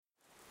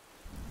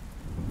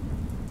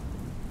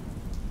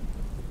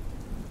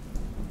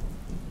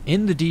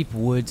In the deep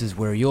woods is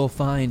where you'll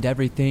find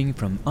everything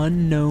from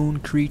unknown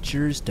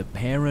creatures to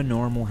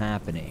paranormal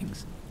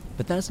happenings.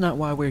 But that's not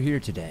why we're here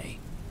today.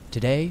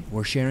 Today,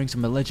 we're sharing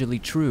some allegedly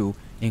true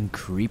and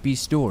creepy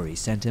stories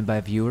sent in by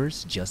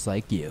viewers just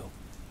like you.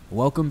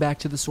 Welcome back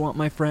to the swamp,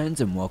 my friends,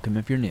 and welcome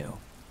if you're new.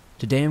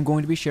 Today I'm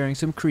going to be sharing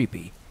some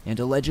creepy and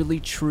allegedly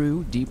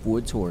true deep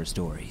woods horror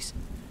stories.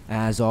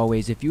 As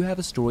always, if you have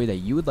a story that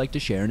you would like to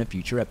share in a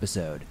future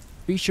episode,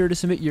 be sure to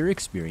submit your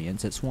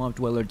experience at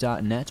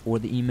swampdweller.net or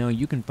the email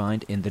you can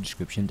find in the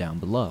description down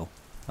below.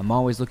 I'm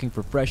always looking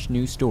for fresh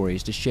new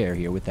stories to share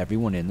here with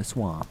everyone in the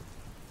swamp.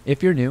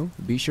 If you're new,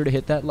 be sure to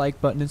hit that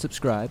like button and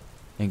subscribe,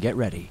 and get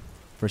ready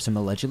for some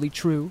allegedly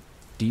true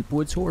deep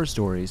woods horror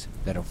stories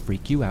that'll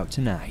freak you out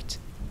tonight.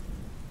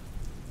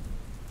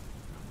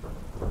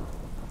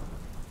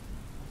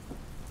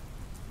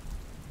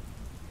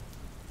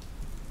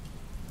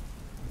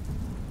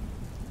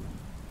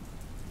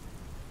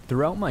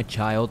 Throughout my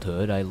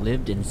childhood, I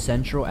lived in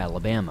central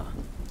Alabama.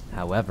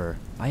 However,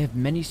 I have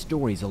many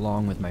stories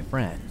along with my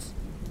friends.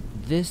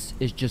 This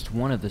is just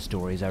one of the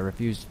stories I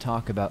refused to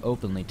talk about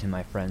openly to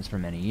my friends for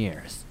many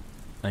years,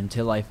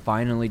 until I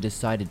finally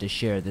decided to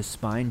share this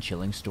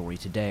spine-chilling story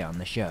today on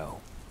the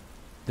show.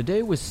 The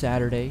day was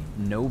Saturday,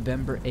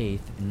 November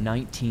 8th,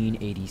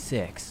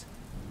 1986.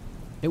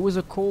 It was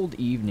a cold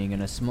evening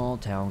in a small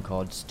town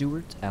called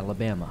Stewart,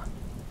 Alabama,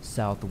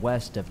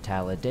 southwest of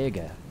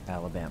Talladega,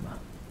 Alabama.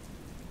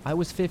 I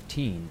was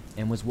 15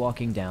 and was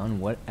walking down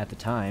what at the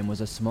time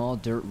was a small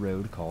dirt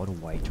road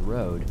called White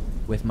Road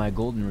with my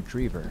golden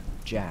retriever,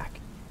 Jack.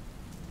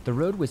 The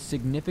road was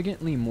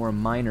significantly more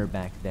minor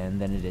back then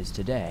than it is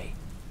today,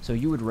 so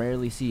you would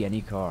rarely see any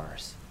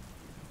cars.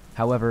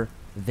 However,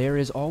 there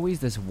is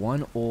always this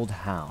one old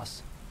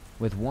house,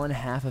 with one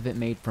half of it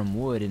made from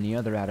wood and the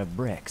other out of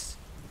bricks.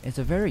 It's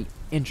a very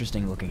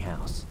interesting looking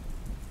house.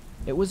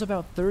 It was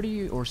about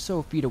 30 or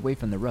so feet away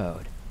from the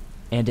road,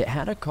 and it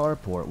had a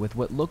carport with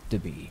what looked to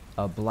be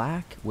a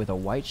black with a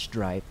white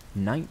stripe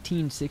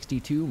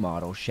 1962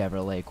 model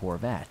Chevrolet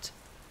Corvette.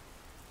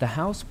 The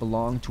house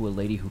belonged to a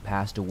lady who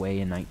passed away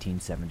in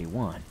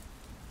 1971.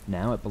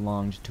 Now it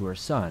belonged to her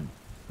son,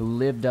 who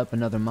lived up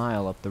another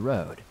mile up the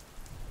road.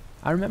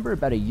 I remember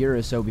about a year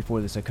or so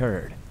before this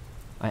occurred.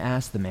 I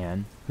asked the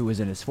man, who was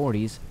in his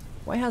 40s,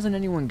 why hasn't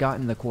anyone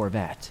gotten the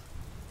Corvette?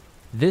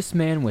 This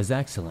man was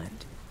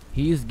excellent.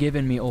 He's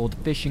given me old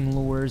fishing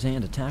lures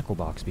and a tackle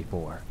box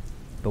before,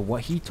 but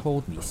what he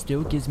told me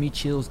still gives me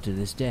chills to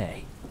this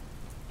day.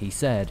 He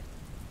said,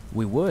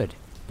 "We would,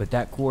 but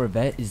that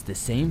Corvette is the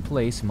same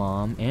place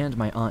Mom and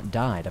my aunt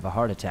died of a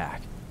heart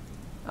attack."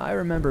 I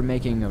remember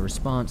making a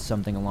response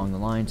something along the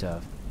lines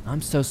of,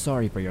 "I'm so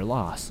sorry for your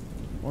loss,"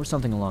 or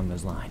something along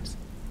those lines.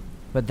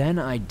 But then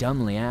I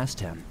dumbly asked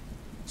him,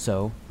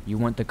 "So, you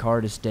want the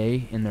car to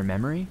stay in their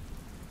memory?"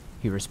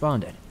 He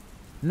responded,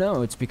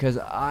 "No, it's because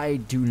I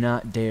do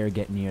not dare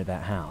get near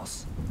that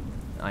house."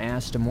 I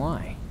asked him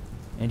why,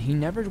 and he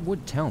never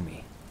would tell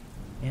me.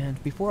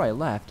 And before I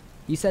left,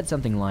 he said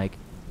something like,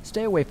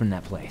 "Stay away from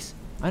that place.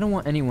 I don't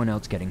want anyone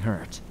else getting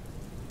hurt."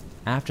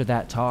 After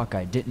that talk,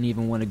 I didn't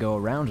even want to go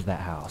around that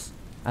house,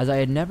 as I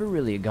had never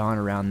really gone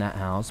around that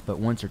house but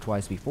once or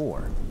twice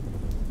before.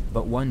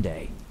 But one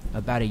day,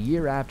 about a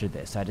year after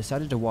this, I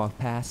decided to walk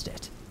past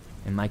it,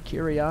 and my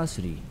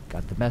curiosity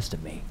got the best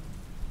of me.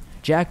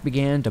 Jack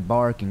began to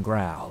bark and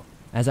growl,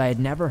 as I had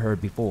never heard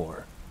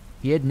before.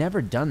 He had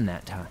never done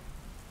that time.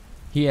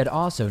 He had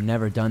also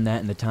never done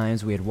that in the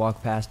times we had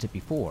walked past it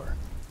before.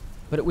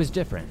 But it was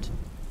different.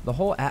 The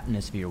whole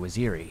atmosphere was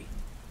eerie.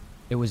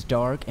 It was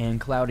dark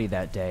and cloudy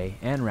that day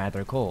and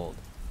rather cold,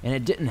 and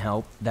it didn't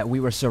help that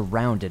we were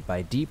surrounded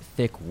by deep,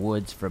 thick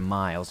woods for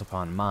miles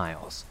upon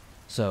miles.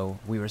 So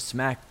we were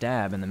smack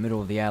dab in the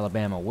middle of the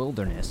Alabama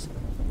wilderness.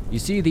 You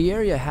see, the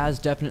area has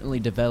definitely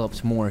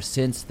developed more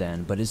since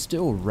then, but is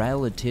still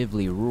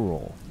relatively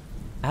rural.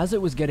 As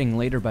it was getting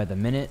later by the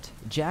minute,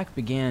 Jack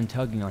began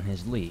tugging on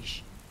his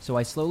leash, so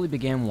I slowly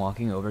began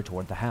walking over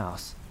toward the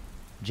house.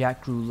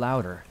 Jack grew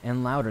louder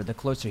and louder the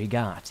closer he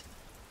got.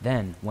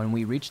 Then, when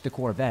we reached the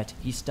Corvette,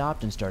 he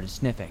stopped and started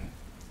sniffing.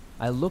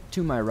 I looked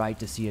to my right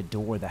to see a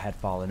door that had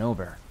fallen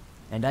over,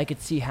 and I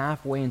could see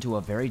halfway into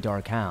a very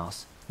dark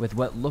house, with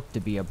what looked to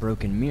be a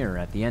broken mirror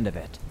at the end of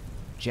it.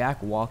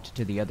 Jack walked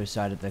to the other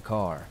side of the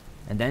car,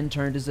 and then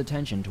turned his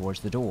attention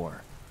towards the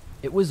door.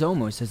 It was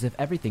almost as if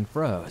everything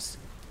froze.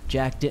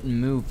 Jack didn't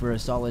move for a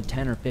solid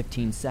 10 or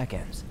 15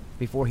 seconds,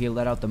 before he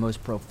let out the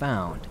most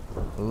profound,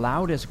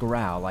 loudest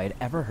growl I had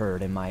ever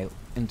heard in my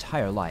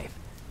entire life.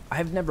 I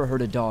have never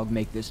heard a dog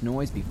make this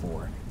noise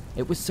before.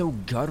 It was so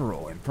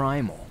guttural and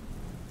primal.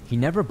 He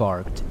never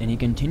barked, and he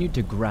continued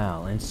to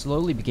growl and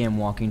slowly began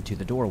walking to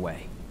the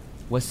doorway.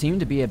 What seemed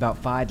to be about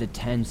 5 to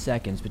 10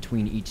 seconds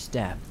between each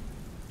step.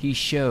 He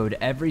showed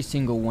every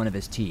single one of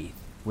his teeth,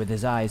 with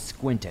his eyes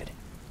squinted.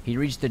 He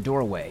reached the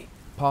doorway,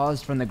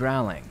 paused from the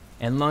growling,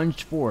 and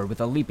lunged forward with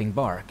a leaping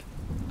bark.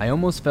 I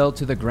almost fell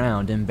to the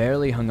ground and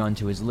barely hung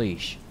onto his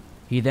leash.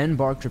 He then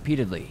barked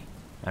repeatedly.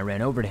 I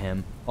ran over to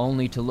him,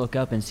 only to look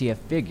up and see a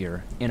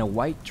figure in a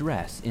white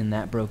dress in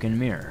that broken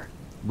mirror,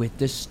 with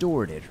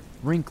distorted,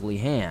 wrinkly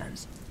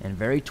hands, and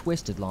very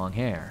twisted long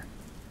hair.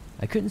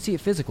 I couldn't see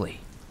it physically,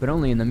 but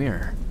only in the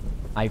mirror.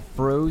 I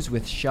froze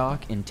with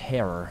shock and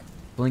terror,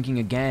 blinking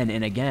again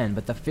and again,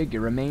 but the figure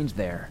remained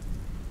there.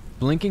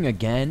 Blinking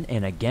again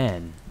and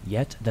again,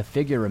 yet the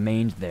figure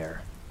remained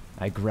there.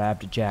 I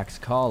grabbed Jack's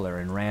collar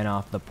and ran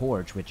off the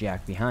porch with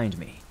Jack behind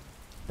me,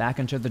 back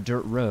onto the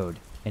dirt road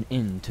and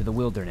into the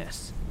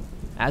wilderness.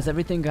 As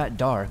everything got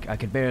dark, I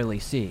could barely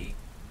see.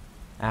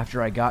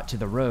 After I got to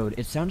the road,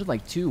 it sounded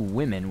like two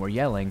women were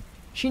yelling,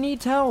 "She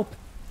needs help!"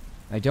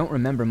 I don't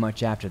remember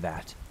much after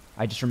that.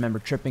 I just remember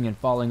tripping and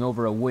falling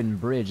over a wooden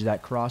bridge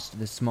that crossed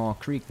this small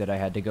creek that I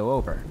had to go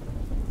over.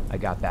 I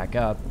got back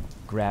up,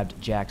 grabbed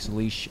Jack's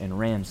leash, and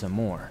ran some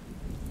more.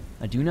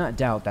 I do not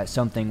doubt that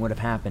something would have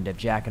happened if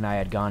Jack and I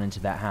had gone into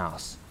that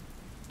house.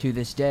 To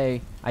this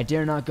day, I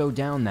dare not go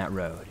down that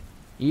road.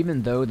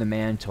 Even though the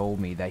man told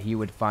me that he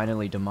would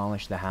finally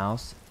demolish the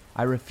house,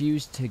 I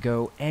refused to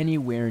go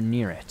anywhere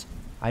near it.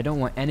 I don't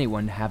want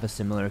anyone to have a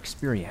similar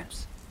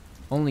experience.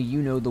 Only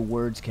you know the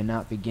words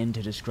cannot begin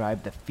to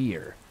describe the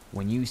fear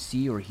when you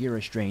see or hear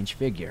a strange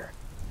figure.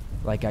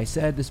 Like I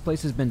said, this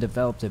place has been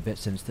developed a bit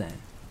since then,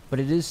 but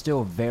it is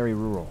still very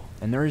rural,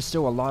 and there is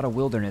still a lot of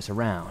wilderness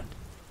around.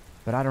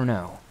 But I don't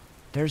know,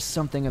 there's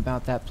something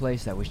about that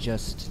place that was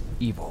just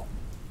evil.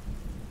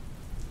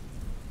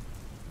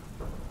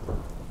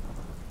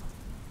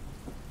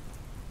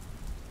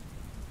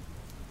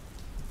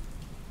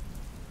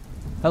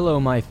 Hello,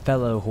 my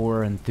fellow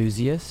horror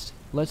enthusiast.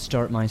 Let's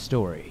start my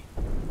story.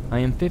 I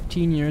am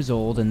 15 years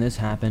old, and this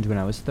happened when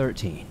I was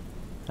 13.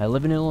 I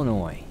live in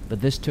Illinois,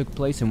 but this took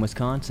place in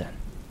Wisconsin.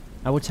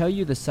 I will tell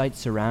you the site's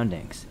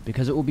surroundings,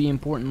 because it will be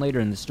important later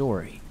in the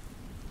story.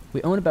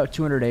 We own about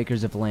 200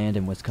 acres of land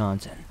in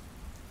Wisconsin.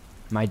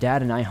 My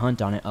dad and I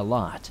hunt on it a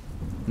lot.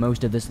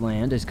 Most of this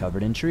land is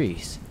covered in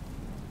trees.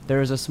 There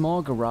is a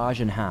small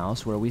garage and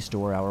house where we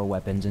store our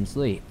weapons and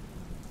sleep.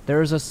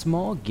 There is a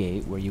small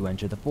gate where you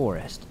enter the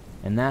forest,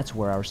 and that's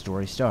where our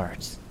story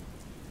starts.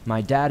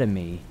 My dad and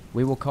me,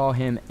 we will call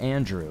him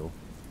Andrew,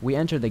 we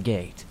enter the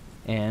gate,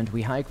 and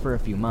we hike for a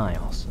few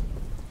miles.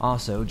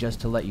 Also, just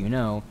to let you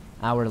know,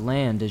 our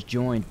land is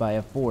joined by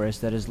a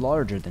forest that is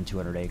larger than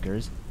 200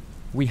 acres.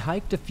 We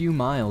hiked a few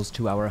miles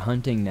to our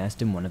hunting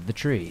nest in one of the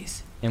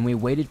trees, and we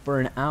waited for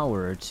an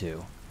hour or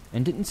two,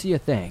 and didn't see a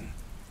thing.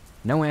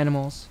 No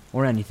animals,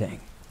 or anything.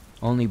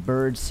 Only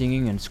birds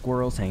singing and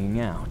squirrels hanging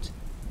out.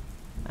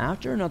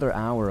 After another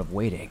hour of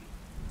waiting,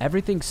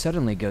 everything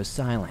suddenly goes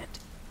silent,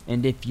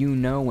 and if you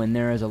know when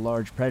there is a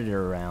large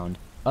predator around,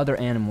 other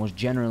animals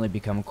generally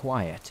become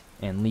quiet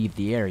and leave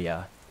the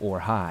area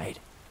or hide.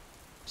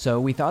 So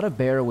we thought a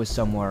bear was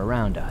somewhere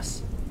around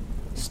us.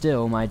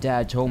 Still, my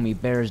dad told me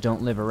bears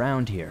don't live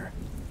around here,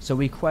 so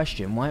we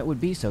questioned why it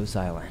would be so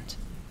silent.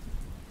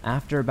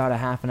 After about a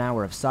half an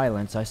hour of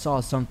silence, I saw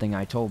something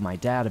I told my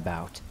dad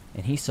about,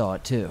 and he saw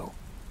it too.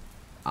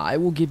 I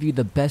will give you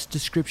the best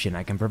description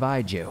I can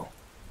provide you.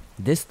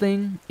 This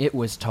thing, it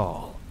was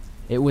tall.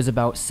 It was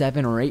about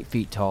 7 or 8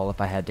 feet tall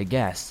if I had to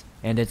guess,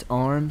 and its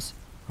arms,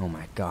 oh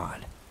my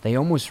god, they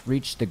almost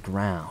reached the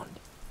ground.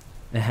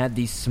 It had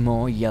these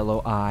small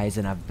yellow eyes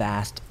and a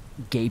vast,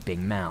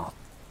 gaping mouth.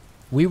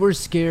 We were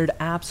scared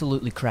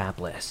absolutely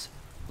crapless,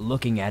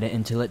 looking at it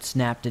until it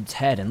snapped its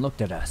head and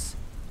looked at us,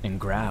 and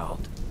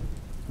growled.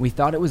 We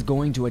thought it was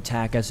going to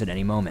attack us at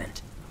any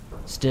moment.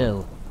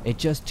 Still, it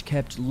just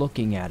kept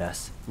looking at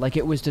us, like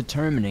it was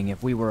determining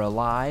if we were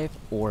alive,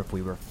 or if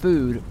we were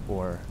food,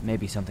 or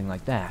maybe something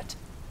like that.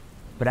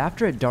 But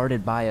after it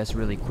darted by us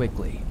really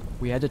quickly,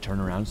 we had to turn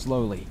around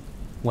slowly.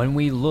 When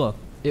we looked,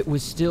 it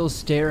was still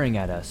staring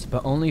at us,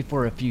 but only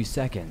for a few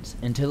seconds,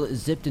 until it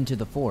zipped into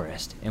the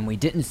forest, and we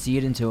didn't see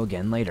it until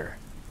again later.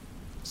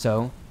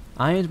 So,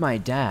 I and my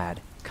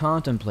dad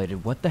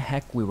contemplated what the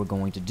heck we were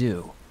going to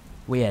do.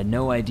 We had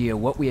no idea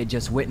what we had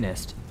just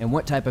witnessed, and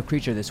what type of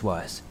creature this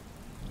was.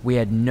 We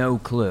had no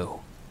clue.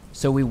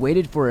 So we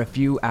waited for a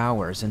few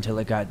hours until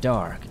it got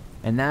dark,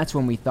 and that's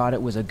when we thought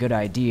it was a good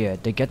idea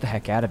to get the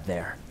heck out of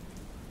there.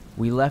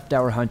 We left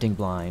our hunting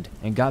blind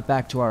and got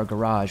back to our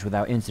garage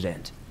without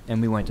incident,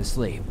 and we went to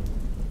sleep.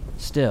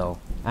 Still,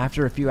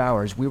 after a few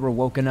hours, we were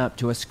woken up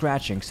to a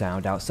scratching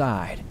sound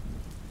outside.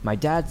 My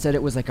dad said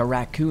it was like a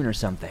raccoon or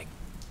something,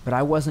 but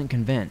I wasn't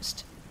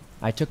convinced.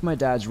 I took my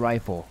dad's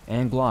rifle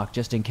and Glock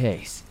just in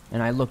case,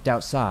 and I looked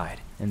outside,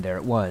 and there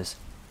it was,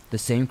 the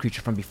same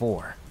creature from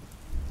before.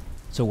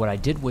 So what I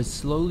did was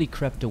slowly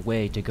crept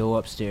away to go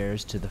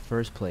upstairs to the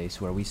first place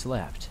where we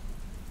slept.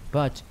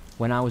 But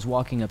when I was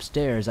walking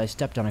upstairs, I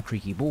stepped on a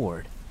creaky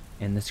board,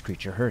 and this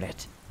creature heard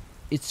it.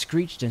 It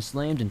screeched and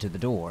slammed into the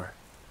door.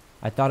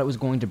 I thought it was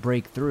going to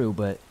break through,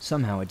 but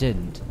somehow it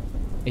didn't.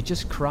 It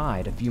just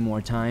cried a few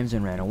more times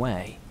and ran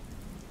away.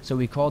 So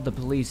we called the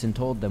police and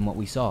told them what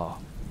we saw,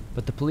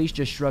 but the police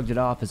just shrugged it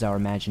off as our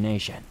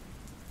imagination.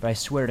 But I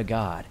swear to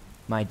God,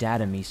 my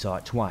dad and me saw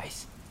it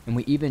twice, and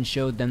we even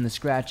showed them the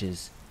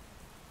scratches.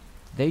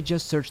 They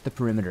just searched the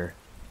perimeter,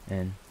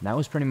 and that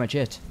was pretty much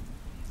it.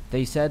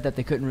 They said that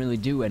they couldn't really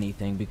do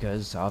anything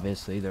because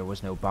obviously there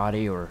was no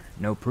body or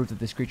no proof that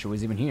this creature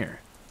was even here.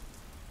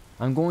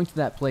 I'm going to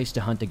that place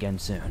to hunt again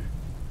soon,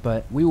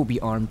 but we will be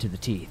armed to the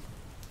teeth.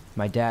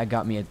 My dad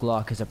got me a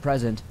Glock as a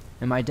present,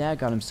 and my dad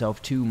got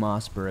himself 2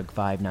 Mossberg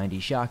 590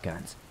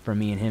 shotguns for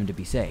me and him to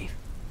be safe.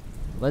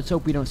 Let's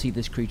hope we don't see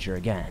this creature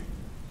again.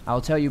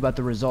 I'll tell you about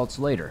the results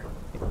later.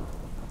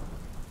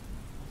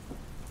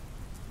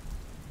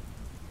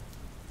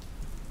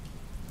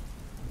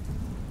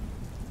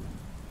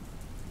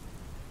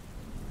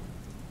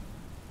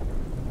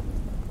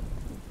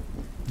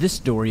 This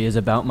story is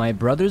about my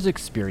brother's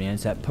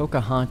experience at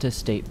Pocahontas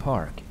State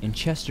Park in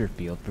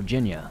Chesterfield,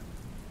 Virginia.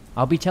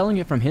 I'll be telling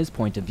it from his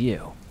point of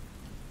view.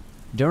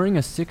 During a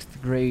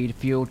 6th grade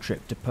field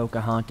trip to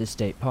Pocahontas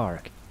State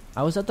Park,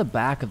 I was at the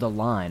back of the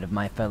line of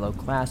my fellow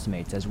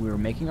classmates as we were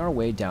making our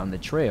way down the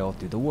trail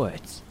through the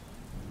woods.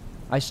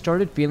 I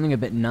started feeling a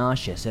bit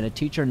nauseous, and a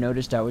teacher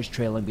noticed I was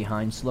trailing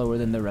behind slower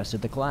than the rest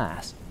of the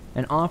class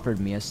and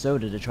offered me a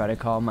soda to try to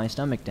calm my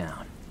stomach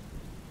down.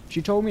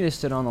 She told me to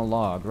sit on a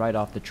log right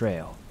off the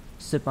trail,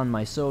 sip on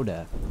my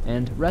soda,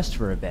 and rest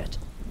for a bit,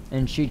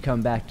 and she'd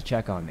come back to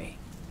check on me.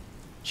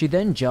 She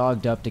then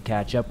jogged up to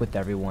catch up with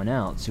everyone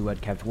else who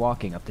had kept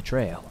walking up the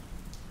trail.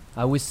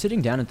 I was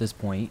sitting down at this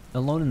point,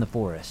 alone in the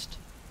forest.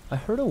 I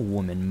heard a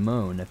woman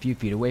moan a few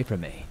feet away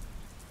from me.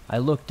 I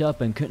looked up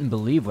and couldn't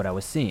believe what I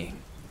was seeing.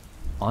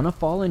 On a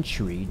fallen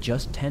tree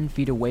just 10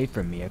 feet away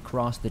from me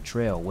across the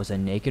trail was a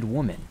naked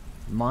woman,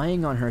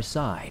 lying on her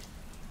side.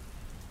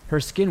 Her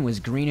skin was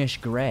greenish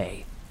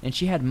gray, and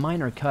she had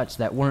minor cuts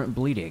that weren't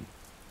bleeding.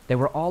 They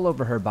were all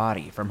over her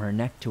body from her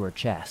neck to her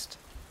chest.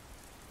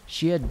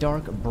 She had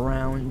dark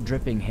brown,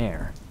 dripping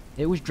hair.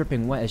 It was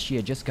dripping wet as she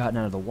had just gotten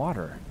out of the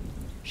water.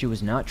 She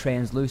was not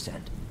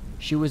translucent.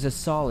 She was as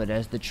solid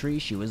as the tree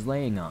she was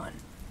laying on.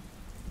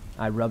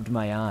 I rubbed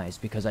my eyes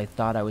because I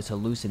thought I was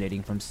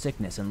hallucinating from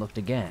sickness and looked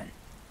again,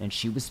 and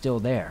she was still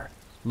there,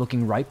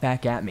 looking right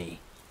back at me.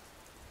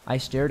 I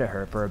stared at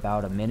her for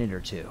about a minute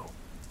or two.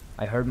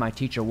 I heard my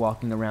teacher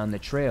walking around the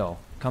trail,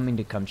 coming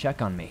to come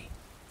check on me.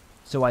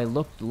 So I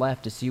looked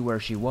left to see where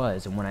she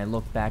was, and when I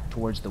looked back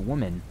towards the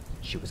woman,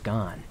 she was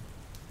gone.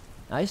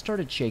 I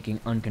started shaking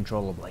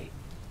uncontrollably.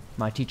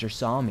 My teacher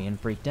saw me and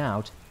freaked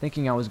out,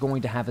 thinking I was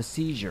going to have a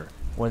seizure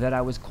or that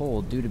I was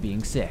cold due to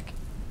being sick.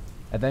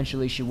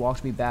 Eventually, she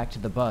walked me back to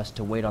the bus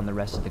to wait on the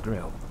rest of the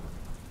group.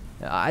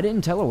 I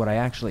didn't tell her what I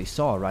actually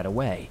saw right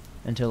away,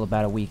 until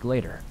about a week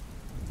later.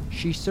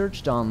 She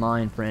searched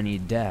online for any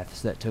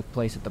deaths that took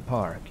place at the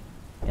park,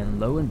 and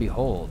lo and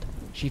behold,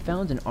 she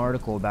found an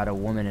article about a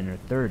woman in her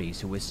 30s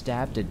who was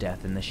stabbed to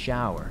death in the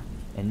shower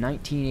in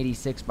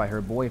 1986 by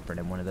her boyfriend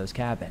in one of those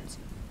cabins,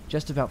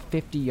 just about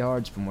 50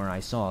 yards from where I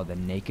saw the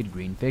naked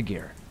green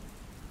figure.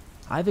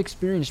 I've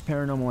experienced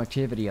paranormal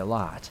activity a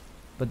lot,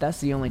 but that's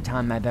the only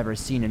time I've ever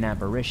seen an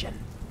apparition,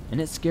 and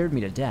it scared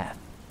me to death.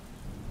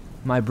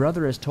 My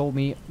brother has told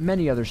me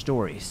many other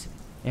stories,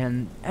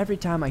 and every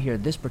time I hear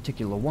this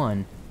particular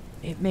one,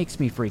 it makes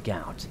me freak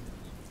out.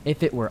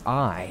 If it were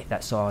I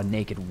that saw a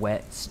naked,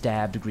 wet,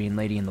 stabbed green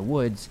lady in the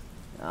woods,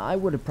 I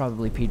would have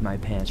probably peed my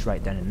pants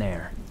right then and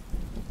there.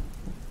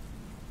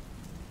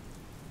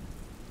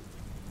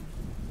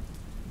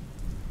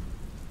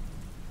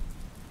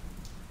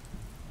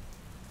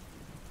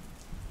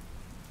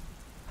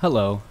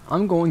 Hello,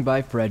 I'm going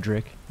by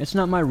Frederick. It's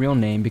not my real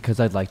name because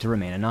I'd like to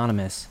remain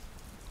anonymous.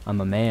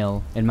 I'm a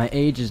male, and my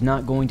age is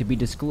not going to be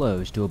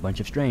disclosed to a bunch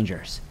of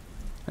strangers.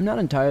 I'm not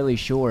entirely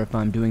sure if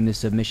I'm doing this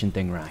submission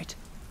thing right,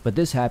 but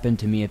this happened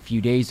to me a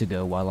few days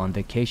ago while on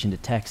vacation to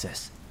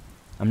Texas.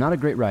 I'm not a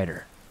great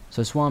writer,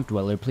 so Swamp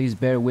Dweller, please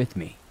bear with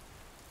me.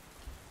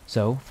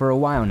 So, for a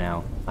while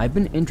now, I've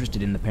been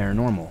interested in the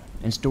paranormal,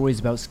 and stories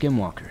about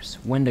skinwalkers,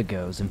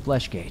 wendigos, and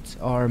fleshgates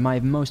are my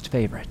most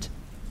favorite.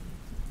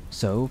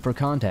 So, for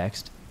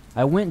context,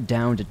 I went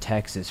down to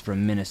Texas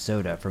from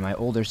Minnesota for my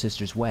older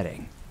sister's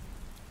wedding.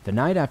 The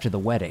night after the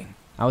wedding,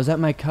 I was at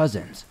my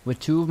cousin's with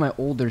 2 of my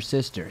older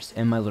sisters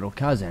and my little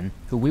cousin,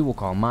 who we will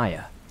call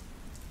Maya.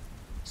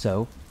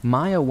 So,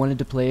 Maya wanted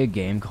to play a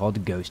game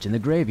called Ghost in the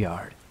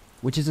Graveyard,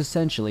 which is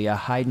essentially a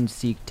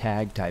hide-and-seek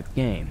tag type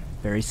game,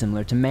 very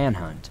similar to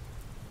Manhunt.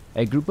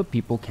 A group of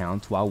people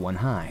counts while one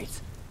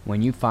hides.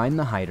 When you find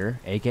the hider,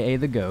 aka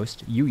the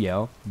ghost, you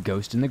yell,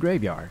 "Ghost in the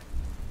Graveyard."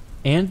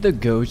 And the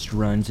ghost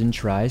runs and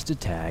tries to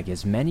tag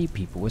as many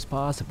people as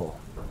possible.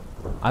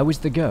 I was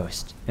the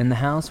ghost, and the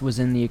house was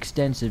in the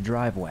extensive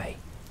driveway.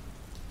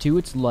 To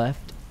its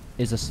left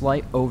is a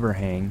slight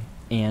overhang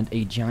and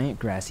a giant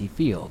grassy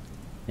field,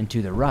 and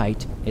to the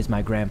right is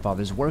my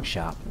grandfather's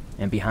workshop,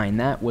 and behind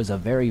that was a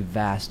very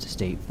vast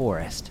state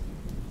forest.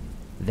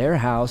 Their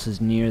house is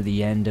near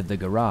the end of the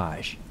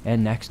garage,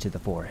 and next to the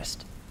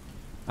forest.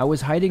 I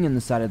was hiding in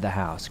the side of the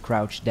house,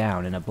 crouched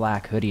down in a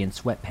black hoodie and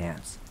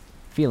sweatpants,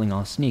 feeling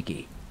all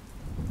sneaky.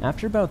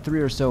 After about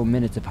 3 or so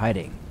minutes of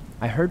hiding,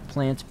 I heard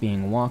plants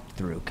being walked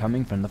through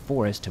coming from the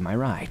forest to my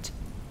right.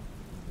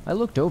 I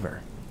looked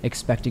over,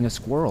 expecting a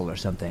squirrel or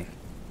something,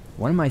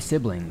 one of my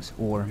siblings,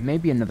 or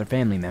maybe another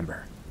family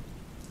member.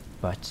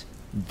 But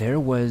there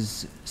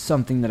was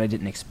something that I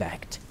didn't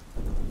expect.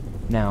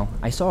 Now,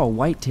 I saw a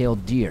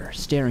white-tailed deer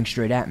staring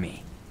straight at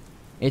me.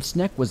 Its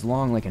neck was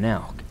long like an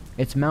elk,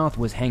 Its mouth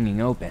was hanging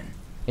open.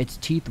 Its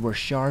teeth were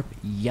sharp,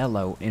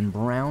 yellow, and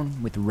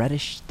brown with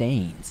reddish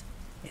stains.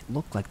 It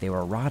looked like they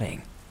were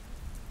rotting.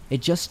 It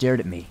just stared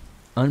at me,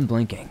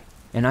 unblinking,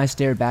 and I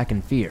stared back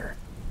in fear.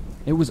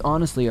 It was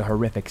honestly a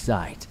horrific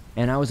sight,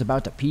 and I was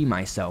about to pee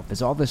myself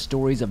as all the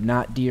stories of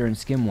not deer and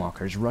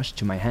skinwalkers rushed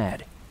to my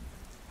head.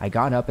 I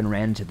got up and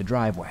ran into the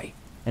driveway,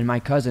 and my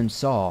cousin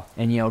saw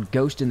and yelled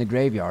 "Ghost in the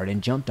graveyard"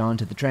 and jumped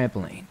onto the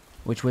trampoline,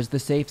 which was the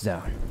safe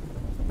zone.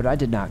 But I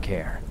did not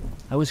care.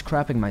 I was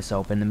crapping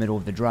myself in the middle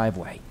of the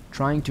driveway,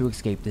 trying to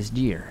escape this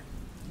deer.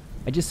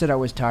 I just said I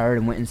was tired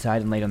and went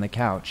inside and laid on the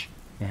couch,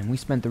 and we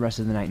spent the rest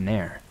of the night in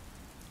there.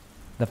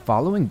 The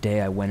following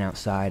day I went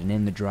outside, and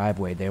in the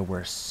driveway there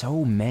were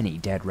so many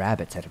dead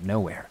rabbits out of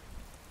nowhere.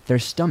 Their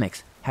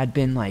stomachs had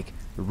been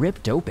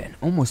ripped open,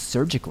 almost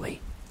surgically,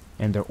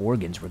 and their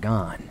organs were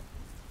gone.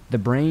 The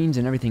brains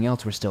and everything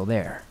else were still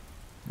there.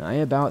 I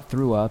about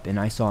threw up, and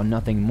I saw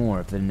nothing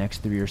more for the next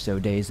 3 or so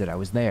days that I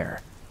was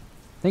there.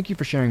 Thank you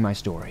for sharing my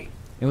story.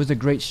 It was a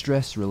great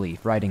stress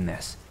relief writing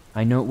this.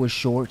 I know it was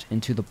short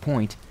and to the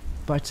point,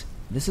 but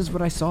this is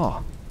what I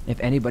saw. If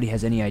anybody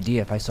has any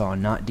idea if I saw a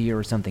not deer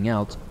or something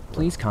else,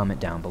 please comment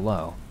down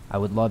below. I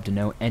would love to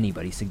know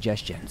anybody's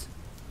suggestions.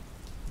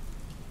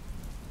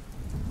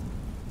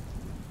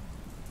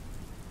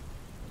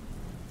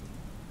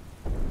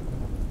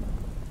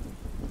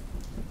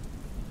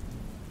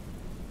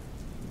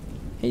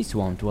 Hey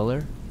Swamp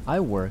Dweller, I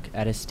work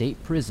at a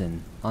state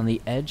prison on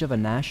the edge of a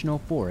national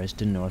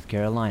forest in North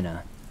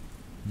Carolina.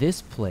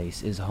 This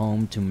place is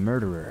home to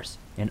murderers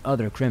and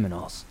other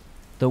criminals,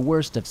 the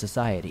worst of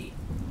society.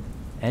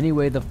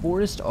 Anyway, the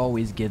forest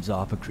always gives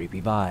off a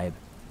creepy vibe,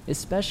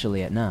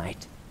 especially at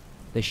night.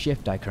 The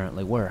shift I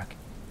currently work.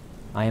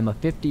 I am a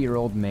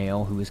 50-year-old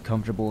male who is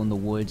comfortable in the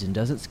woods and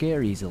doesn't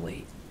scare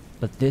easily,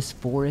 but this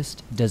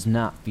forest does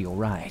not feel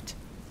right.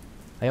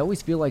 I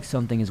always feel like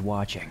something is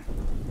watching.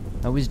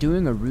 I was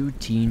doing a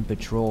routine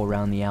patrol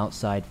around the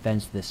outside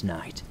fence this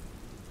night.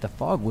 The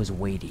fog was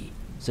weighty,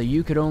 so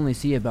you could only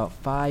see about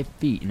 5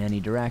 feet in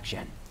any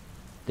direction.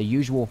 The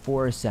usual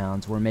forest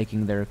sounds were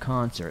making their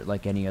concert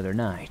like any other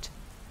night.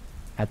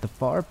 At the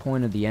far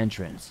point of the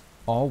entrance,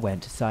 all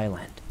went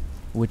silent,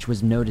 which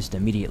was noticed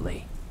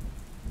immediately.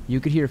 You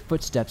could hear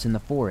footsteps in the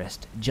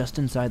forest just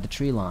inside the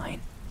tree line,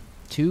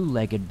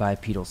 2-legged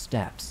bipedal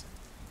steps.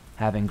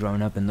 Having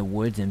grown up in the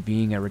woods and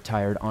being a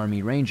retired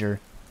Army Ranger,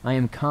 I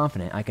am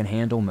confident I can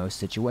handle most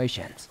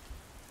situations.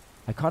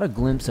 I caught a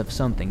glimpse of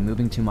something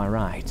moving to my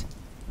right,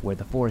 where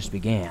the forest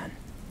began.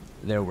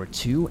 There were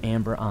 2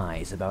 amber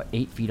eyes about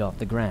 8 feet off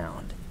the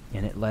ground,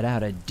 and it let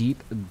out a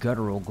deep,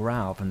 guttural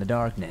growl from the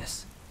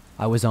darkness.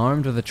 I was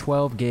armed with a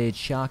 12-gauge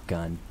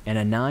shotgun and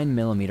a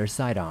 9mm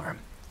sidearm.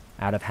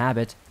 Out of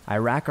habit, I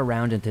rack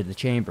around into the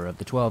chamber of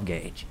the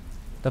 12-gauge.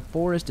 The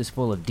forest is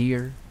full of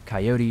deer,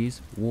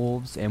 coyotes,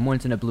 wolves, and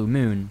once in a blue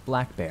moon,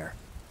 black bear.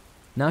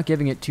 Not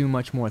giving it too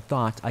much more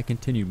thought, I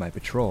continued my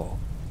patrol.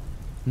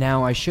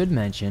 Now, I should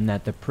mention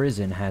that the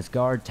prison has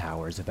guard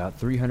towers about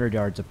 300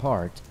 yards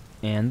apart,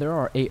 and there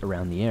are 8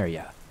 around the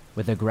area,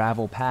 with a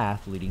gravel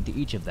path leading to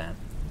each of them.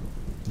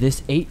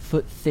 This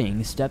 8-foot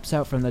thing steps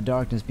out from the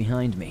darkness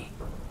behind me.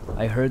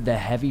 I heard the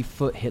heavy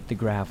foot hit the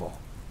gravel,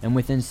 and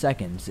within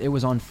seconds, it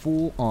was on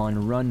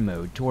full-on run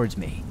mode towards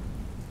me.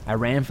 I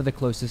ran for the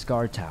closest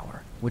guard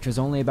tower, which was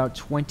only about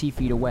 20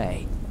 feet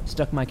away,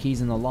 stuck my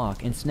keys in the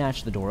lock, and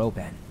snatched the door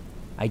open.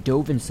 I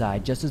dove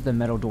inside just as the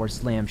metal door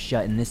slammed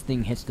shut, and this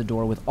thing hits the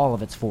door with all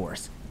of its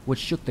force, which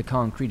shook the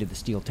concrete of the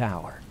steel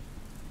tower.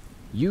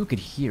 You could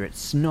hear it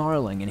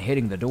snarling and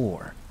hitting the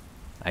door.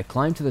 I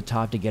climbed to the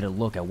top to get a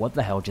look at what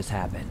the hell just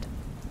happened.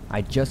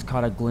 I just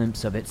caught a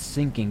glimpse of it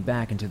sinking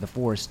back into the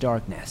forest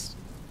darkness.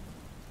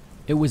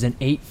 It was an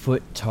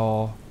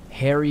 8-foot-tall,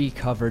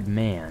 hairy-covered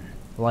man,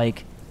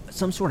 like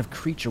some sort of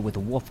creature with a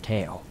wolf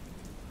tail.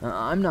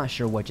 I'm not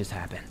sure what just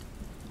happened.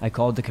 I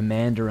called the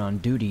commander on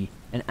duty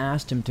and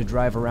asked him to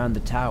drive around the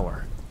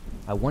tower.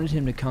 I wanted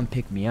him to come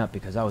pick me up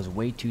because I was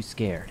way too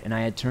scared, and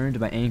I had turned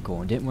my ankle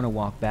and didn't want to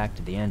walk back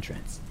to the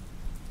entrance.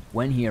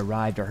 When he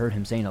arrived, I heard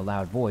him say in a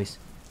loud voice,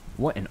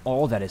 "What in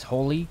all that is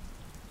holy?"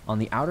 On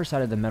the outer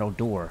side of the metal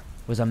door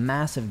was a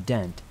massive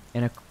dent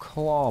and a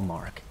claw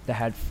mark that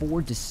had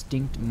 4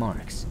 distinct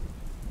marks.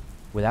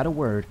 Without a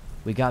word,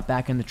 we got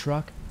back in the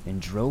truck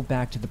and drove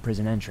back to the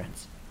prison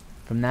entrance.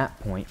 From that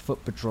point,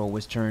 foot patrol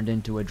was turned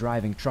into a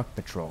driving truck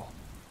patrol.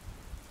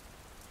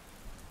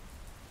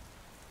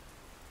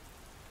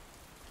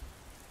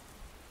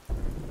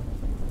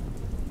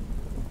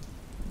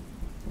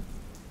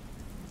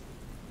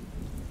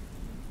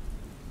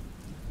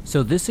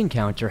 So this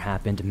encounter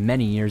happened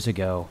many years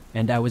ago,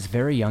 and I was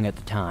very young at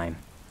the time.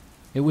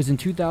 It was in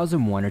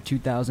 2001 or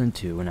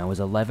 2002, and I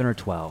was 11 or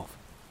 12.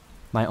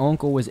 My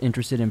uncle was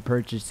interested in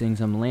purchasing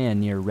some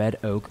land near Red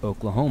Oak,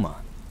 Oklahoma.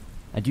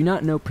 I do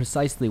not know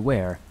precisely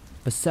where,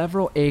 but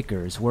several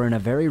acres were in a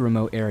very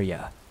remote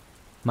area.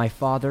 My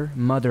father,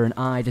 mother, and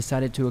I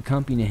decided to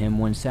accompany him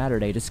one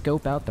Saturday to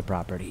scope out the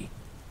property.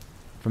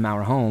 From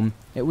our home,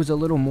 it was a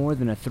little more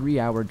than a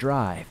 3-hour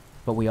drive,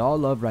 but we all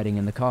loved riding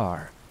in the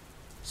car.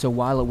 So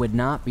while it would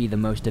not be the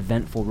most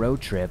eventful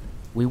road trip,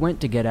 we went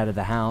to get out of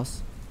the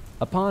house.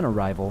 Upon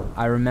arrival,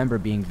 I remember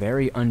being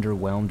very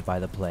underwhelmed by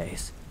the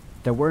place.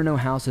 There were no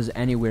houses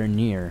anywhere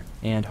near,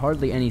 and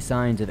hardly any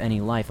signs of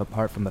any life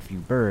apart from a few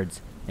birds,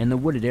 and the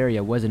wooded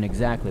area wasn't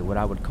exactly what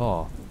I would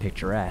call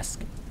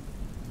picturesque.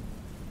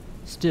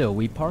 Still,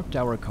 we parked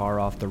our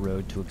car off the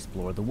road to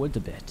explore the woods a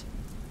bit.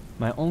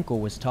 My uncle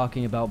was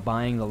talking about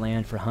buying the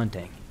land for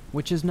hunting,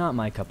 which is not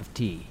my cup of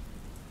tea.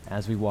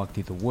 As we walked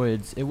through the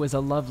woods, it was a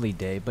lovely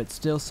day, but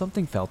still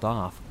something felt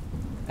off.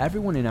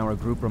 Everyone in our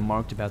group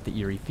remarked about the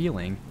eerie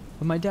feeling,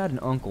 but my dad and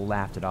uncle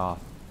laughed it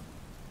off.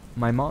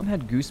 My mom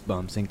had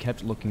goosebumps and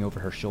kept looking over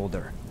her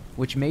shoulder,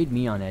 which made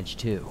me on edge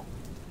too.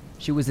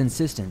 She was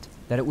insistent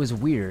that it was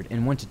weird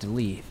and wanted to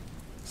leave,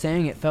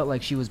 saying it felt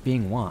like she was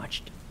being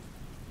watched.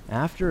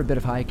 After a bit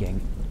of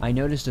hiking, I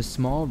noticed a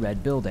small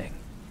red building.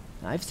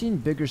 I've seen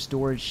bigger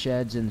storage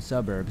sheds in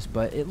suburbs,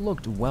 but it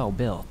looked well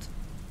built.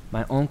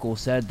 My uncle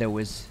said there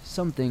was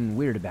something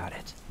weird about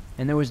it,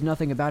 and there was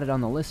nothing about it on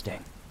the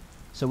listing,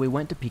 so we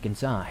went to peek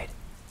inside.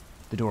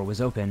 The door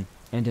was open,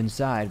 and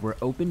inside were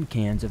open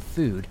cans of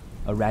food,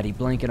 a ratty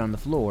blanket on the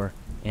floor,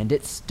 and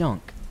it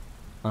stunk,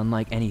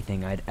 unlike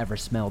anything I'd ever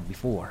smelled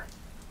before.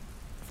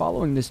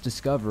 Following this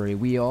discovery,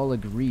 we all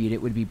agreed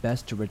it would be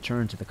best to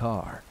return to the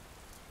car.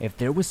 If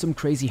there was some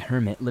crazy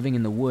hermit living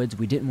in the woods,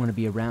 we didn't want to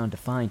be around to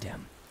find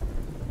him.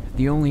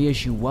 The only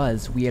issue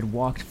was we had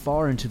walked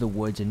far into the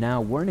woods and now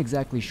weren't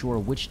exactly sure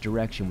which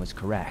direction was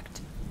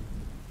correct.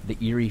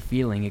 The eerie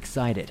feeling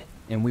excited,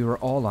 and we were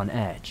all on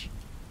edge.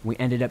 We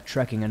ended up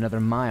trekking another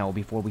mile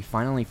before we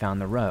finally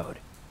found the road.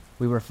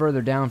 We were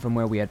further down from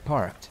where we had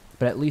parked,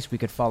 but at least we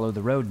could follow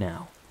the road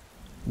now.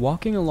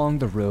 Walking along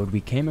the road,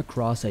 we came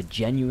across a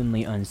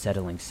genuinely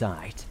unsettling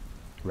sight.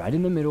 Right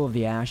in the middle of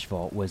the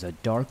asphalt was a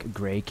dark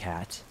gray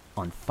cat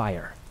on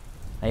fire.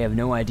 I have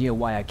no idea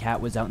why a cat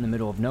was out in the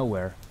middle of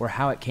nowhere, or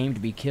how it came to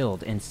be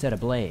killed and set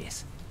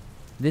ablaze.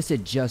 This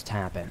had just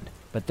happened,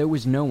 but there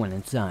was no one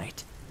in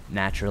sight.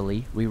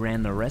 Naturally, we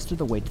ran the rest of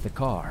the way to the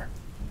car.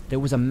 There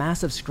was a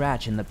massive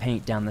scratch in the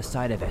paint down the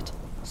side of it.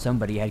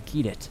 Somebody had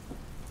keyed it.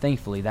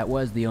 Thankfully, that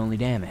was the only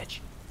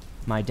damage.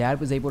 My dad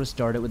was able to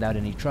start it without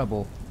any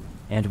trouble,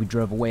 and we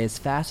drove away as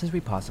fast as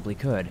we possibly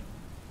could.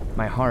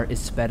 My heart is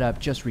sped up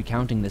just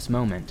recounting this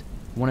moment,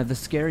 one of the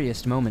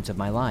scariest moments of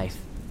my life.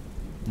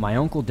 My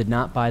uncle did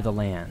not buy the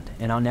land,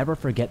 and I'll never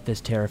forget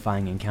this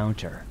terrifying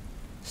encounter.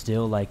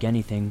 Still, like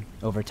anything,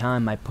 over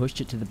time I pushed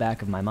it to the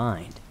back of my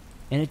mind,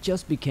 and it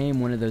just became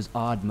one of those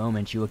odd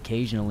moments you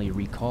occasionally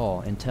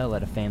recall and tell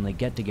at a family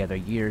get-together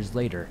years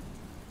later.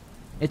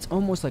 It's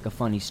almost like a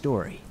funny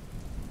story.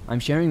 I'm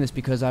sharing this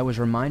because I was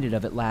reminded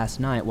of it last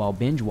night while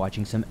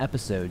binge-watching some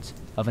episodes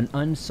of an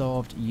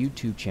unsolved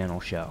YouTube channel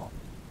show,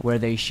 where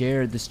they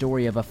shared the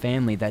story of a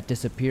family that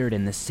disappeared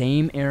in the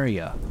same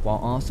area while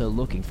also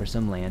looking for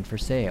some land for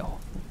sale.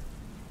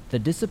 The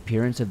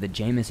disappearance of the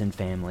Jameson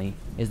family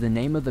is the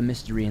name of the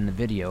mystery in the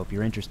video if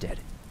you're interested.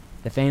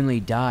 The family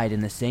died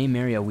in the same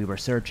area we were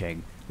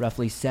searching,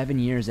 roughly 7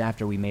 years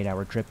after we made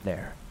our trip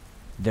there.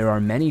 There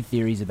are many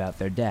theories about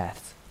their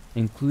deaths,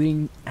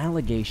 including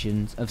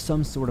allegations of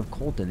some sort of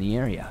cult in the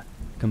area,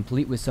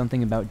 complete with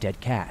something about dead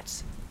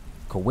cats.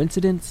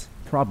 Coincidence?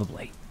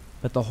 Probably.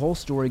 But the whole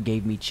story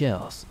gave me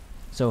chills.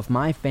 So if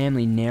my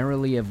family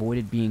narrowly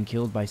avoided being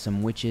killed by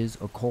some witches,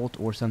 a cult,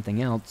 or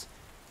something else,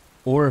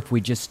 or if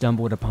we just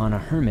stumbled upon a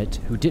hermit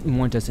who didn't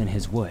want us in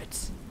his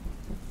woods.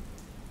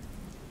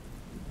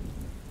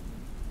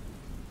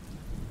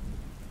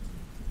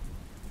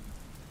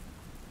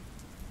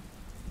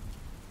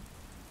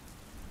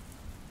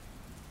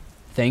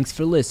 Thanks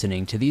for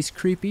listening to these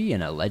creepy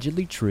and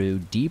allegedly true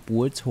deep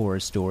woods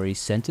horror stories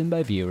sent in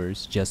by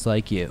viewers just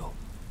like you.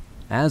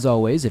 As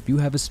always, if you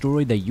have a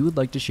story that you would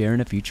like to share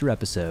in a future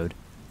episode,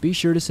 be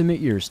sure to submit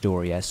your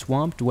story at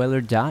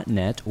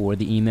swampdweller.net or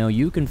the email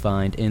you can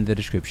find in the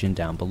description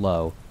down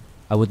below.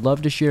 I would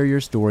love to share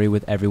your story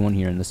with everyone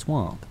here in the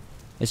swamp.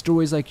 It's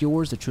stories like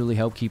yours that truly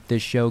help keep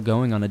this show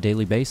going on a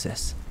daily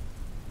basis.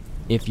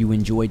 If you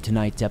enjoyed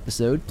tonight's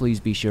episode, please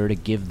be sure to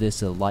give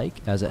this a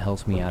like, as it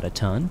helps me out a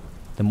ton.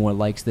 The more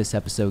likes this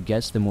episode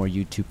gets, the more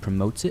YouTube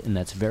promotes it, and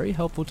that's very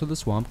helpful to the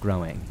swamp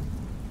growing.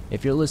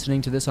 If you're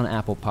listening to this on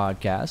Apple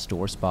Podcast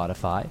or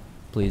Spotify,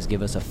 please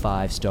give us a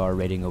 5-star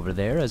rating over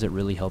there, as it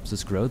really helps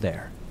us grow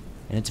there,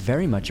 and it's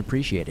very much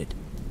appreciated.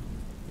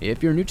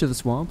 If you're new to the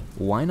swamp,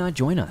 why not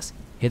join us?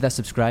 Hit that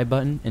subscribe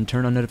button and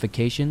turn on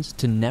notifications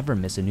to never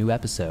miss a new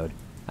episode,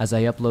 as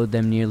I upload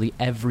them nearly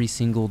every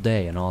single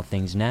day on all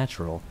things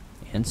natural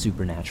and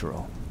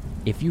supernatural.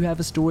 If you have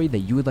a story that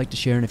you would like to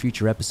share in a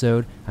future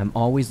episode, I'm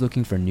always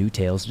looking for new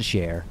tales to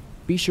share.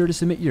 Be sure to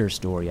submit your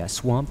story at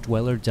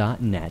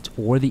swampdweller.net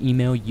or the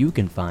email you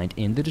can find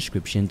in the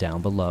description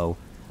down below.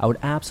 I would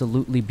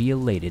absolutely be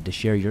elated to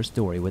share your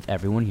story with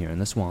everyone here in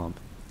the swamp.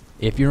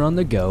 If you're on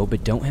the go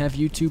but don't have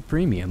YouTube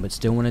Premium but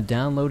still want to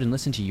download and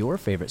listen to your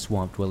favorite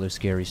Swamp Dweller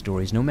scary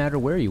stories no matter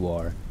where you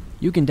are,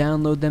 you can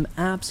download them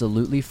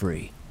absolutely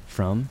free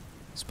from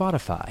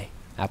Spotify,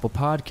 Apple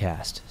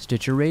Podcast,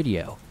 Stitcher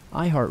Radio,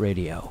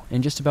 iHeartRadio,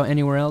 and just about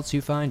anywhere else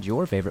you find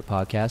your favorite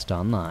podcast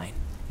online.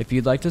 If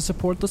you'd like to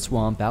support The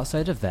Swamp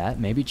outside of that,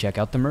 maybe check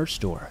out the merch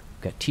store.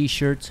 Got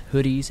t-shirts,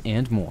 hoodies,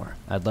 and more.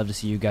 I'd love to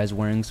see you guys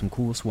wearing some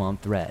cool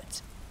Swamp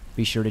threads.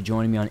 Be sure to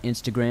join me on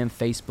Instagram,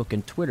 Facebook,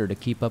 and Twitter to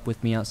keep up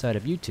with me outside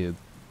of YouTube,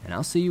 and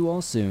I'll see you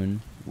all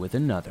soon with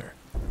another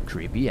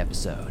creepy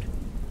episode.